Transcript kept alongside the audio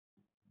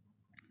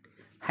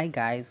Hi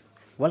guys,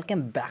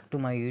 welcome back to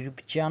my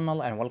YouTube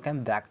channel and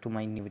welcome back to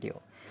my new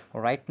video.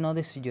 Right now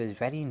this video is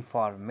very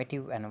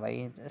informative and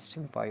very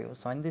interesting for you.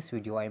 So in this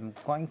video I am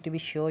going to be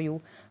show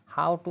you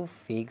how to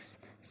fix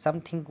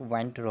something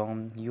went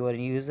wrong. Your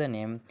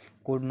username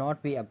could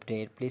not be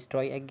updated. Please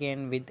try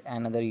again with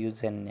another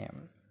username.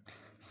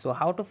 So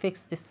how to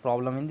fix this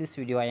problem in this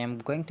video I am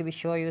going to be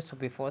show you. So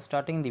before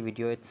starting the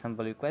video, it's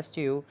simple request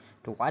to you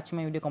to watch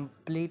my video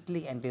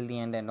completely until the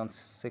end and don't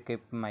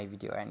skip my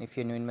video. And if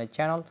you're new in my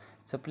channel,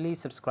 so please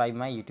subscribe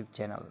my YouTube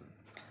channel.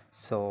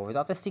 So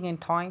without wasting any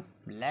time,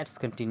 let's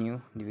continue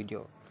the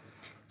video.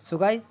 So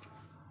guys,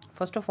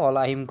 first of all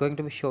I am going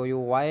to show you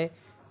why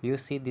you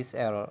see this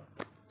error.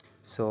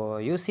 So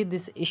you see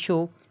this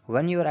issue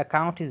when your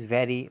account is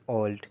very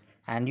old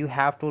and you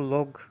have to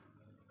log,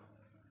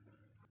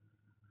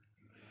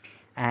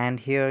 and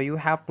here you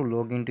have to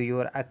log into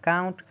your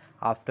account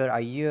after a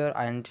year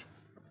and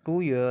 2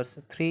 years,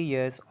 3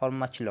 years or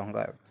much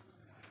longer.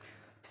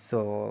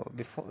 So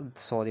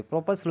the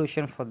proper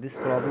solution for this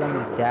problem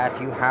is that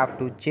you have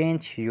to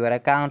change your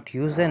account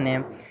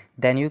username,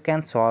 then you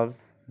can solve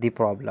the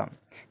problem,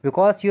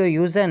 because your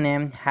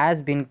username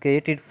has been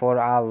created for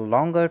a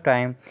longer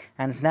time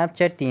and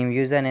Snapchat team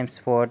username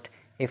support.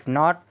 If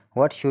not,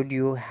 what should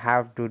you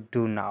have to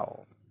do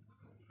now?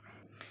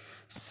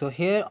 So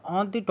here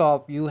on the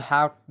top you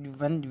have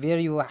where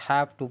you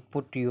have to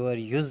put your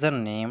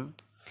username.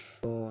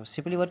 So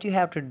simply what you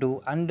have to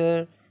do,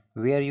 under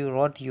where you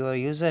wrote your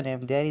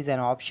username, there is an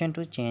option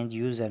to change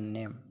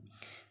username.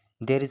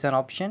 There is an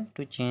option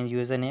to change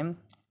username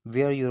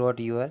where you wrote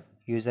your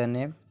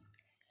username.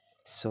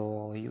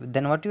 So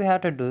then what you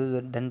have to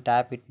do, then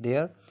type it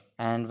there,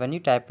 and when you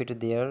type it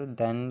there,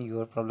 then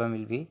your problem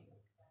will be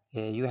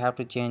you have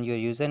to change your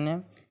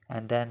username,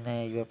 and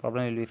then your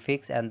problem will be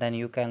fixed, and then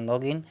you can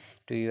log in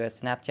to your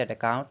Snapchat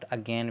account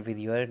again with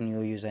your new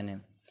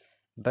username.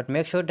 But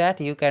make sure that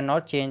you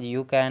cannot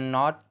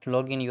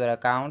log in your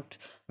account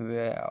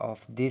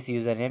of this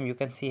username. You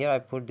can see here I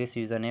put this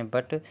username,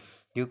 but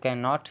you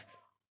cannot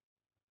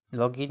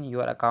log in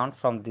your account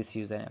from this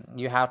username.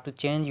 You have to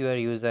change your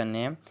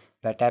username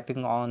by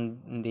tapping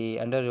on the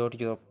under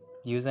your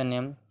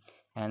username,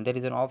 and there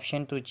is an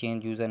option to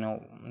change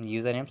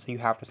username. So you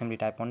have to simply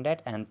type on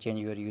that and change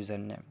your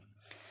username.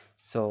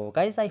 So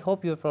guys, I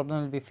hope your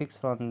problem will be fixed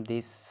from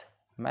this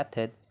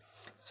method.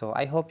 So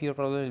I hope your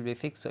problem will be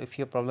fixed. So if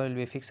your problem will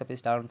be fixed,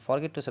 please don't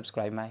forget to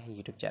subscribe my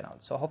YouTube channel.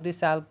 So hope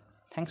this helped.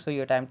 Thanks for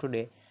your time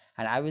today,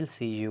 and I will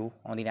see you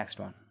on the next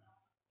one.